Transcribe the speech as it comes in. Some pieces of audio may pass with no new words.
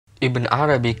Ibn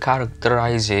Arabi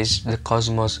characterizes the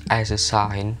cosmos as a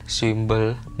sign,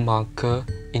 symbol, marker,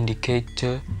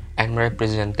 indicator, and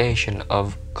representation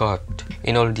of God.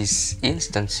 In all these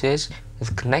instances,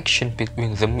 the connection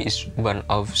between them is one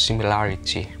of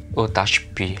similarity or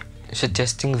tashbih,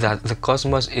 suggesting that the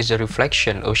cosmos is a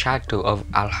reflection or shadow of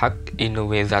al-Haq in a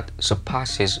way that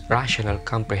surpasses rational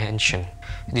comprehension.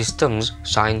 These terms,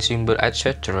 sign, symbol,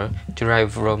 etc.,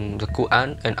 derive from the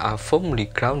Quran and are firmly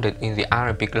grounded in the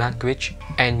Arabic language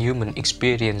and human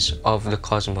experience of the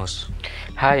cosmos.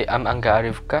 Hi, I'm Angga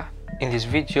Arifka. In this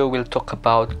video, we'll talk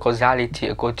about causality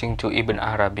according to Ibn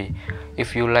Arabi.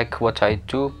 If you like what I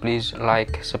do, please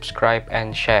like, subscribe,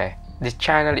 and share. This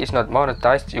channel is not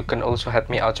monetized. You can also help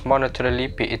me out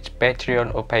monetarily, be it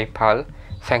Patreon or PayPal.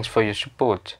 Thanks for your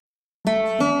support.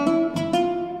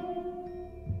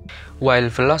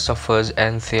 While philosophers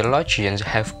and theologians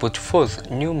have put forth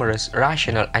numerous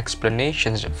rational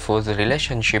explanations for the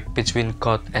relationship between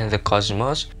God and the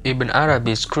cosmos, Ibn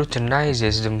Arabi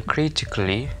scrutinizes them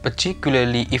critically,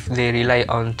 particularly if they rely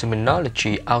on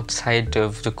terminology outside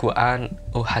of the Quran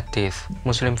or Hadith.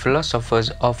 Muslim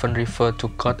philosophers often refer to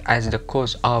God as the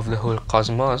cause of the whole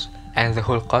cosmos and the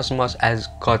whole cosmos as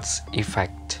God's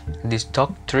effect. This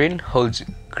doctrine holds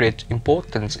great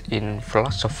importance in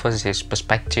philosophers'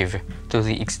 perspective, to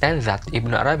the extent that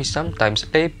Ibn Arabi sometimes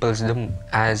labels them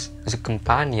as the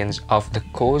companions of the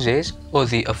causes or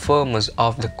the affirmers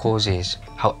of the causes.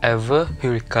 However, he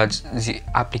regards the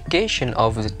application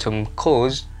of the term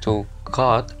cause to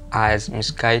God as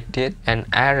misguided and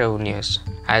erroneous,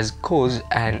 as cause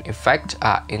and effect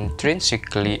are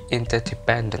intrinsically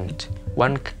interdependent.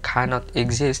 One cannot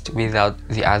exist without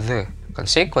the other.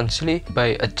 Consequently,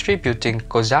 by attributing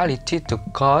causality to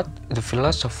God, the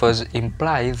philosophers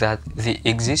imply that the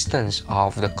existence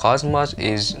of the cosmos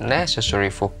is necessary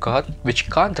for God, which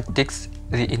contradicts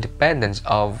the independence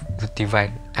of the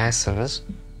divine essence.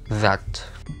 That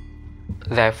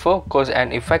therefore, cause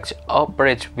and effect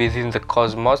operate within the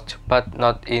cosmos, but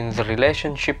not in the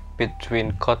relationship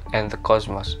between God and the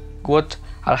cosmos. Quote,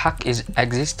 Al-Haq is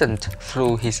existent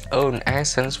through his own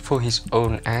essence for his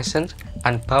own essence,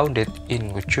 unbounded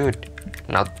in wujud,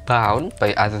 not bound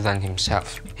by other than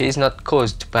himself. He is not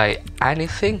caused by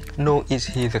anything, nor is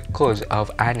he the cause of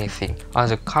anything. On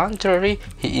the contrary,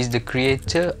 he is the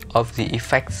creator of the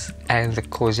effects and the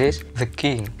causes, the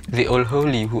king, the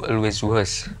all-holy who always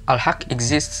was. Al-Haq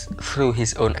exists through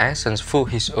his own essence for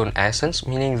his own essence,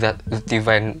 meaning that the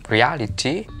divine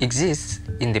reality exists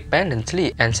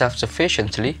independently and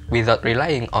self-sufficiently without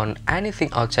relying on anything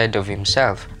outside of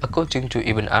himself. According to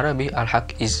Ibn Arabi,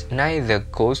 Al-Haq is neither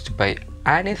caused by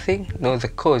anything nor the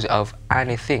cause of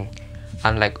anything.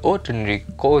 Unlike ordinary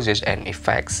causes and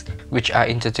effects, which are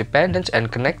interdependent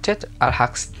and connected,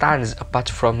 Al-Haq stands apart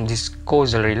from this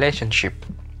causal relationship.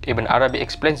 Ibn Arabi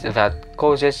explains that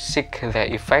causes seek their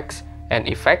effects and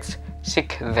effects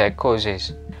seek their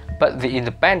causes. But the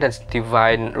independent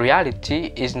divine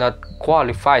reality is not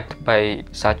qualified by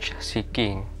such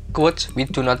seeking. Quote, we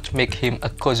do not make him a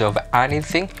cause of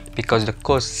anything because the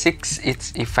cause seeks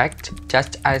its effect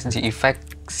just as the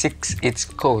effect seeks its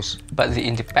cause. But the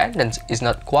independence is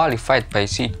not qualified by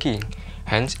seeking.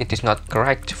 Hence, it is not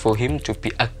correct for him to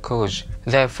be a cause.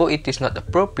 Therefore, it is not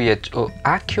appropriate or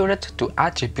accurate to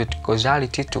attribute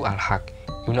causality to Al-Haq.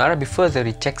 Ibn Arabi further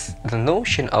rejects the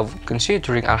notion of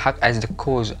considering Al-Haq as the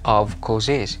cause of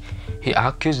causes. He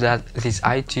argues that this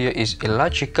idea is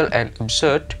illogical and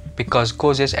absurd because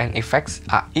causes and effects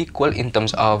are equal in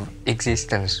terms of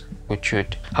existence,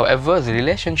 wujud. However, the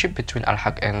relationship between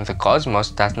Al-Haq and the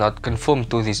cosmos does not conform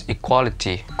to this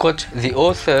equality. Quote, the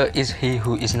author is he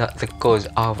who is not the cause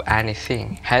of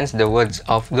anything. Hence, the words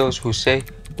of those who say,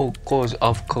 O cause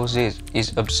of causes,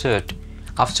 is absurd.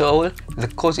 After all, the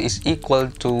cause is equal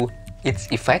to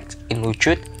its effect in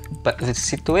wujud, but the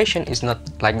situation is not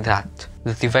like that.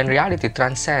 The divine reality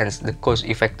transcends the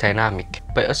cause-effect dynamic.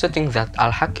 By asserting that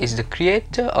Al-Haq is the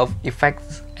creator of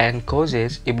effects and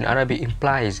causes, Ibn Arabi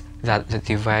implies that the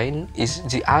divine is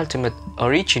the ultimate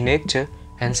originator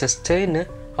and sustainer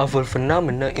of all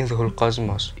phenomena in the whole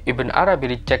cosmos. Ibn Arabi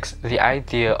rejects the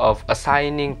idea of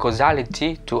assigning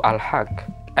causality to Al-Haq,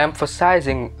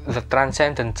 emphasizing the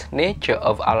transcendent nature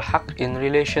of Al-Haq in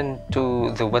relation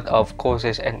to the word of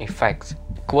causes and effects.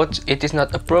 Quote, it is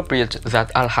not appropriate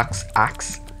that Al-Haq's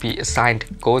acts be assigned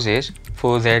causes,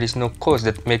 for there is no cause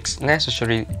that makes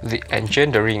necessary the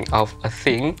engendering of a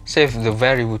thing, save the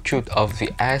very wujud of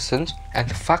the essence and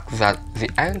the fact that the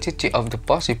entity of the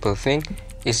possible thing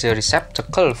is a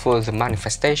receptacle for the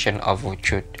manifestation of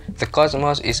wujud. The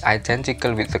cosmos is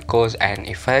identical with the cause and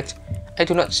effect. I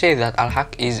do not say that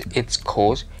Al-Haq is its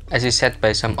cause, as is said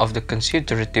by some of the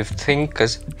considerative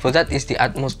thinkers, for that is the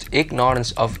utmost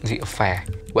ignorance of the affair.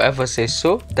 Whoever says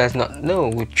so does not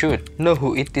know wujud, know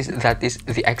who it is that is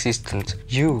the existence.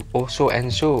 You, or so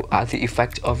and so, are the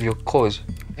effect of your cause,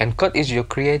 and God is your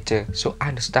creator, so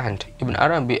understand. Ibn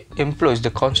Arabi employs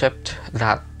the concept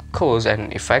that cause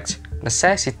and effect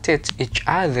necessitate each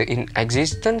other in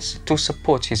existence to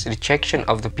support his rejection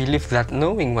of the belief that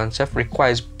knowing oneself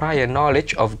requires prior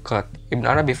knowledge of God. Ibn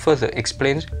Arabi further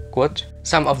explains, quote,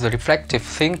 "Some of the reflective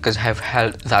thinkers have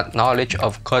held that knowledge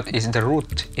of God is the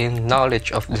root in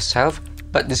knowledge of the self,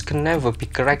 but this can never be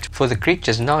correct for the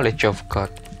creature's knowledge of God.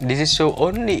 This is so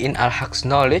only in al-Haq's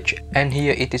knowledge, and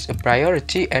here it is a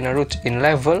priority and a root in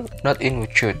level, not in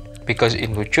wujud. Because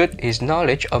in wujud, his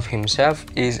knowledge of himself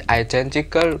is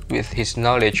identical with his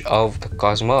knowledge of the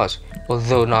cosmos.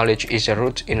 Although knowledge is a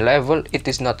root in level, it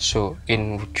is not so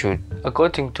in wujud."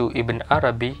 According to Ibn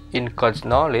Arabi, in God's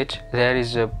knowledge, there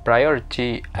is a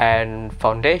priority and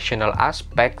foundational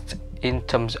aspect in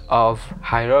terms of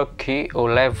hierarchy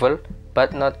or level,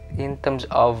 but not in terms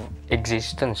of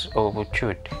existence or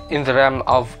wujud. In the realm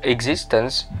of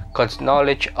existence, God's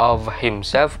knowledge of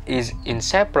himself is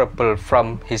inseparable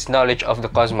from his knowledge of the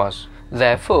cosmos.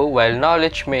 Therefore, while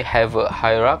knowledge may have a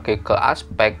hierarchical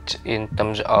aspect in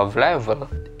terms of level,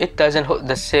 it doesn't hold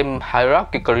the same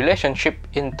hierarchical relationship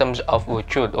in terms of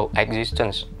wujud or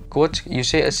existence. Quote, "You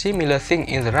say a similar thing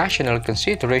in the rational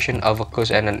consideration of a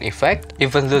cause and an effect,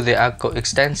 even though they are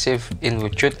coextensive in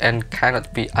wujud and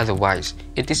cannot be otherwise.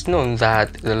 It is known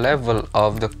that the level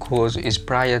of the cause is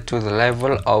prior to the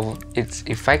level of its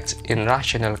effects in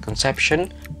rational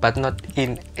conception, but not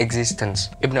in existence."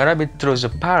 Ibn Arabi throws a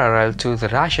parallel to the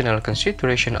rational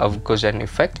consideration of cause and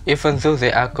effect, even though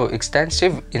they are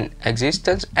coextensive in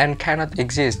existence and cannot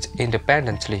exist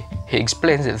independently. He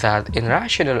explains that in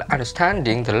rational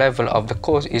understanding, the level of the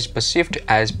cause is perceived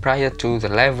as prior to the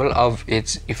level of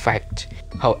its effect.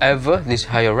 However, this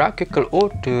hierarchical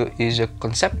order is a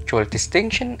conceptual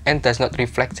distinction and does not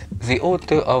reflect the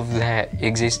order of their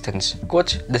existence.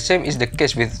 Quote, "The same is the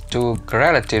case with two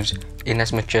correlatives,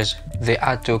 inasmuch as they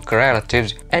are two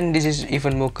correlatives, and this is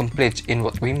even more complete in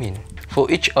what we mean. For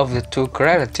each of the two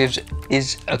correlatives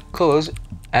is a cause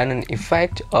and an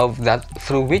effect of that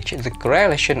through which the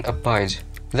correlation abides.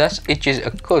 Thus, each is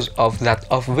a cause of that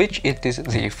of which it is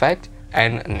the effect,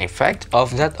 and an effect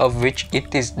of that of which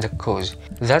it is the cause.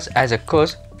 Thus, as a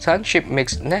cause, sonship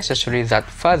makes necessary that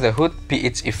fatherhood be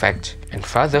its effect, and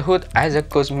fatherhood as a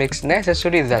cause makes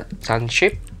necessary that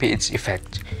sonship be its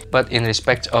effect. But in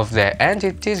respect of their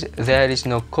entities, there is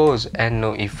no cause and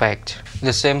no effect.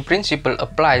 The same principle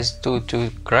applies to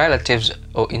two correlatives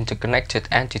or interconnected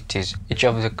entities. Each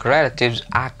of the correlatives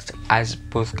acts as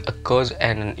both a cause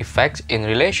and an effect in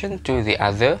relation to the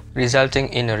other, resulting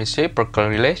in a reciprocal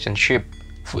relationship.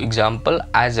 For example,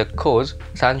 as a cause,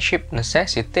 sonship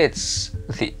necessitates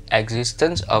the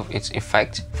existence of its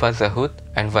effect, fatherhood,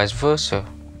 and vice versa.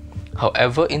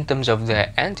 However, in terms of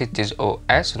their entities or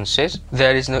essences,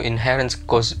 there is no inherent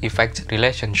cause-effect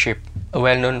relationship. A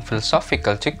well-known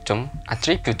philosophical dictum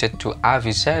attributed to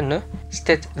Avicenna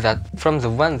states that from the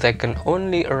one there can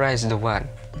only arise the one.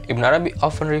 Ibn Arabi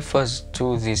often refers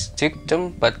to this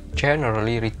dictum but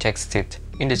generally rejects it.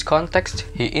 In this context,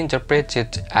 he interprets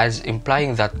it as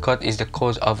implying that God is the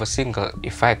cause of a single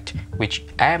effect which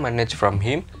emanates from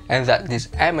him, and that this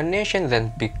emanation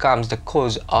then becomes the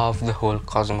cause of the whole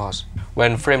cosmos.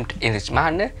 When framed in this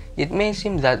manner, it may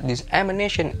seem that this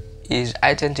emanation is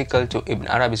identical to Ibn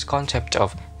Arabi's concept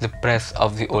of the breath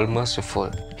of the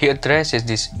All-Merciful. He addresses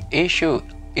this issue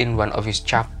in one of his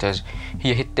chapters.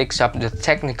 Here he takes up the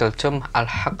technical term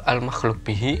al-Haq al-Makhluk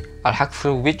bihi, al-Haq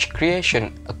through which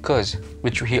creation occurs,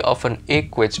 which he often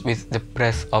equates with the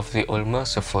breath of the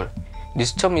All-Merciful.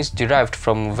 This term is derived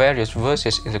from various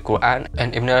verses in the Quran,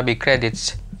 and Ibn Arabi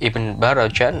credits Ibn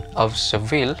Barajan of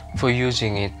Seville for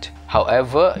using it.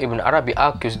 However, Ibn Arabi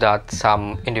argues that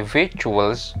some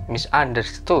individuals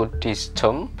misunderstood this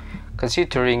term,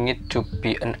 considering it to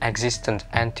be an existent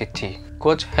entity.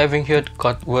 Quote, "Having heard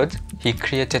God's word, he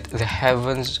created the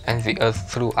heavens and the earth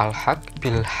through al-Haq,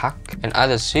 bil-Haq," and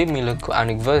other similar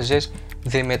Quranic verses,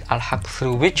 they made al-Haq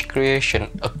through which creation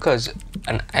occurs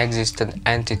an existent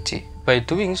entity. By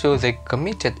doing so, they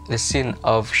committed the sin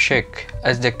of Shaykh,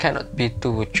 as there cannot be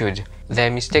two wujud. Their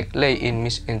mistake lay in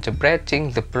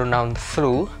misinterpreting the pronoun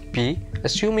through, be,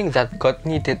 assuming that God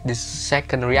needed this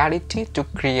second reality to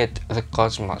create the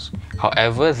cosmos.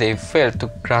 However, they failed to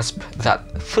grasp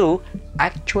that through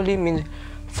actually means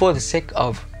for the sake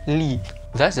of li.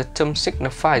 Thus, the term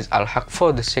signifies al-Haq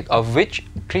for the sake of which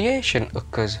creation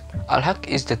occurs. Al-Haq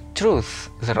is the truth,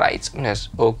 the rightness,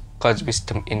 or God's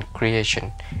wisdom in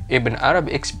creation. Ibn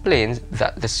Arabi explains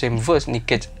that the same verse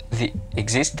negates the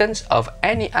existence of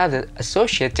any other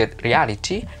associated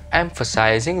reality,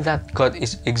 emphasizing that God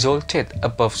is exalted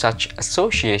above such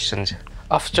associations.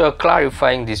 After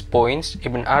clarifying these points,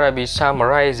 Ibn Arabi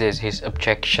summarizes his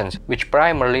objections, which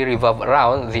primarily revolve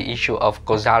around the issue of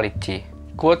causality.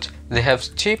 Quote, "They have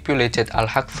stipulated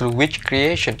al-haq through which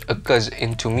creation occurs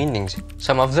in two meanings.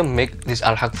 Some of them make this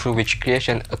al-haq through which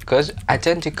creation occurs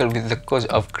identical with the cause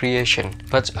of creation.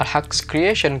 But al-haq's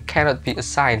creation cannot be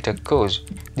assigned a cause.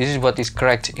 This is what is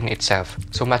correct in itself,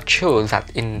 so much so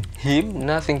that in him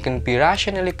nothing can be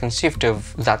rationally conceived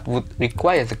of that would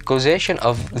require the causation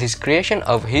of this creation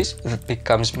of his that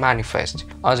becomes manifest.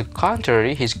 On the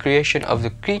contrary, his creation of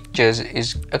the creatures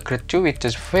is a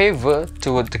gratuitous favor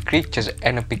toward the creatures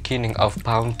and a beginning of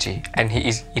bounty, and he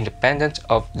is independent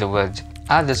of the world.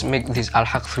 Others make this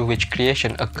al-haq through which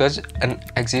creation occurs an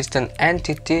existent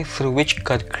entity through which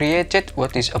God created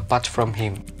what is apart from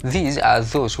him. These are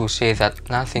those who say that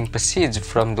nothing proceeds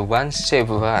from the one save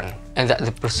one, and that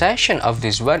the procession of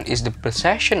this one is the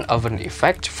procession of an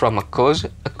effect from a cause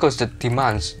that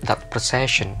demands that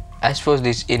procession. As for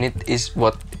this in it is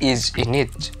what is in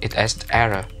it, it has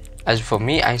error. As for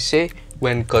me, I say,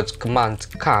 when God's command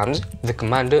comes, the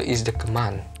commander is the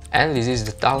command. And this is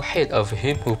the tawhid of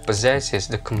him who possesses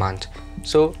the command.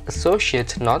 So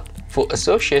associate not, for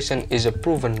association is a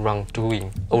proven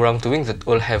wrongdoing, a wrongdoing that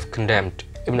all have condemned.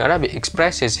 Ibn Arabi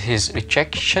expresses his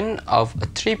rejection of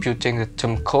attributing the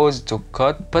term cause to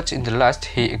God, but in the last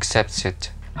he accepts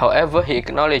it. However, he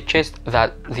acknowledges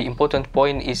that the important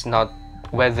point is not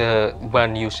whether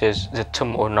one uses the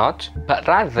term or not, but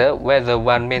rather whether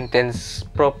one maintains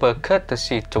proper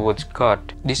courtesy towards God.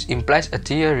 This implies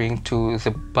adhering to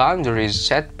the boundaries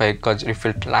set by God's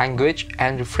revealed language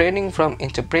and refraining from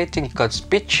interpreting God's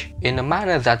speech in a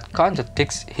manner that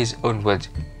contradicts his own words.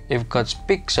 If God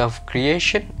speaks of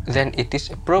creation, then it is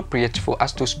appropriate for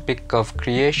us to speak of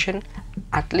creation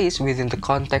at least within the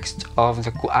context of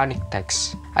the Quranic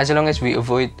text. As long as we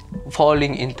avoid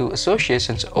falling into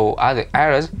associations or other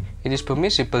errors, it is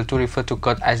permissible to refer to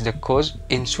God as the cause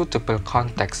in suitable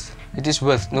contexts. It is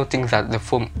worth noting that the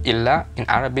form illa in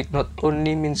Arabic not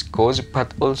only means cause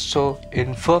but also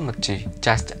infirmity,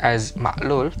 just as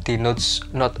ma'lul denotes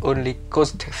not only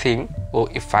caused thing or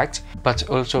effect but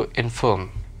also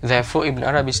infirm. Therefore, Ibn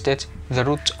Arabi states, the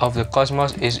root of the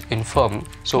cosmos is infirm,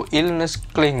 so illness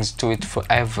clings to it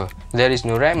forever. There is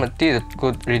no remedy that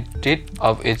could rid it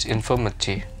of its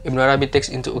infirmity. Ibn Arabi takes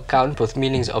into account both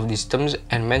meanings of these terms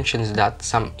and mentions that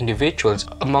some individuals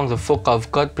among the folk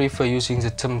of God prefer using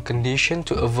the term condition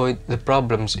to avoid the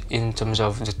problems in terms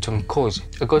of the term cause.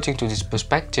 According to this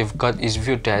perspective, God is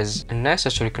viewed as a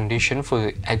necessary condition for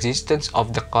the existence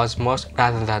of the cosmos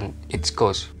rather than its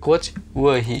cause. Quote,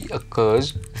 "Were he a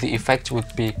cause, the effect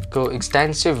would be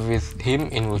coextensive with him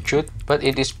in wujud, but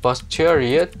it is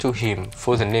posterior to him,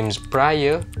 for the names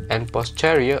prior and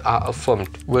posterior are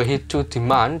affirmed. Were he to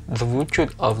demand the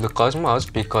wujud of the cosmos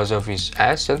because of his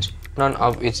essence, none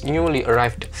of its newly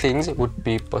arrived things would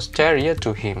be posterior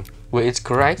to him. Were it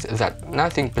correct that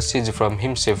nothing proceeds from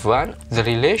him save one, the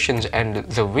relations and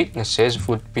the weaknesses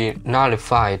would be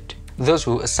nullified. Those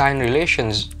who assign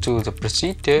relations to the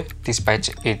procedure, despite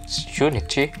its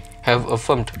unity, have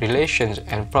affirmed relations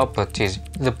and properties.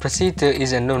 The procedure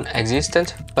is a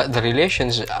non-existent, but the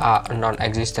relations are a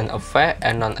non-existent affair,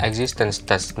 and non-existence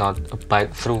does not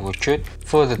abide through wujud,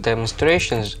 for the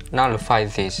demonstrations nullify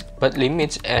this. But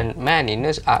limits and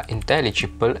manyness are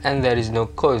intelligible, and there is no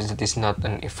cause that is not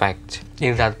an effect."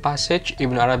 In that passage,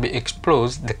 Ibn Arabi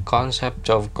explores the concept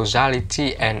of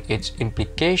causality and its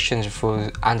implications for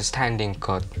understanding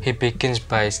God. He begins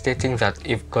by stating that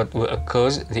if God were a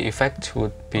cause, the effect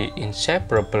would be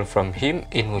inseparable from him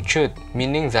in wujud,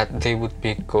 meaning that they would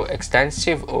be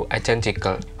coextensive or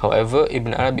identical. However,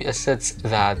 Ibn Arabi asserts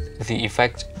that the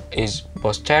effect is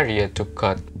posterior to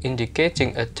God,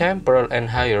 indicating a temporal and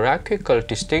hierarchical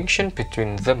distinction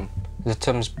between them. The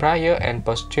terms prior and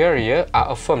posterior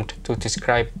are affirmed to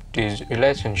describe this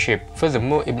relationship.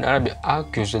 Furthermore, Ibn Arabi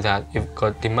argues that if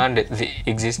God demanded the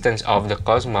existence of the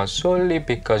cosmos solely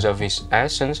because of his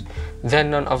essence,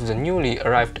 then none of the newly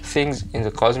arrived things in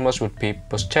the cosmos would be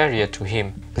posterior to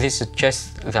him. This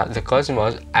suggests that the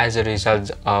cosmos, as a result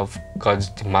of God's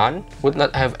demand, would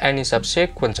not have any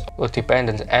subsequent or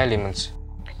dependent elements.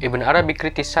 Ibn Arabi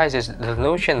criticizes the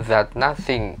notion that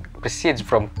nothing proceeds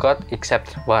from God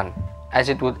except one, as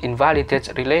it would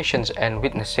invalidate relations and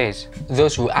witnesses.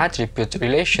 Those who attribute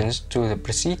relations to the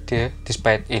procedure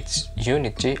despite its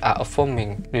unity are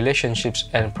affirming relationships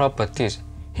and properties.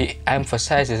 He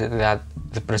emphasizes that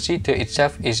The procedure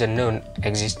itself is a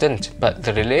non-existent, but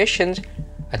the relations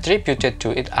attributed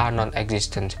to it are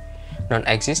non-existent.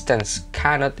 Non-existence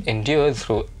cannot endure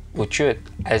through wujud,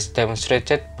 as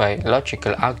demonstrated by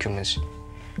logical arguments.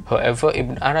 However,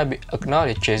 Ibn Arabi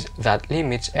acknowledges that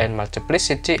limits and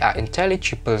multiplicity are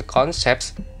intelligible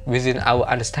concepts within our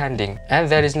understanding, and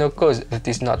there is no cause that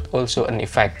is not also an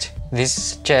effect. This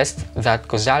suggests that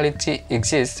causality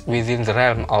exists within the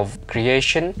realm of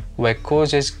creation, where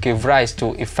causes give rise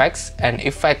to effects, and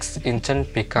effects in turn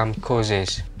become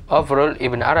causes. Overall,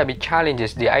 Ibn Arabi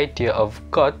challenges the idea of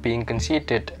God being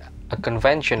considered a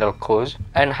conventional cause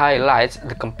and highlights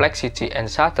the complexity and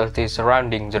subtlety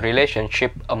surrounding the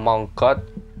relationship among God,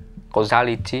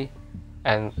 causality,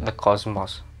 and the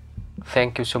cosmos.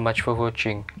 Thank you so much for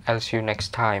watching. I'll see you next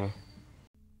time.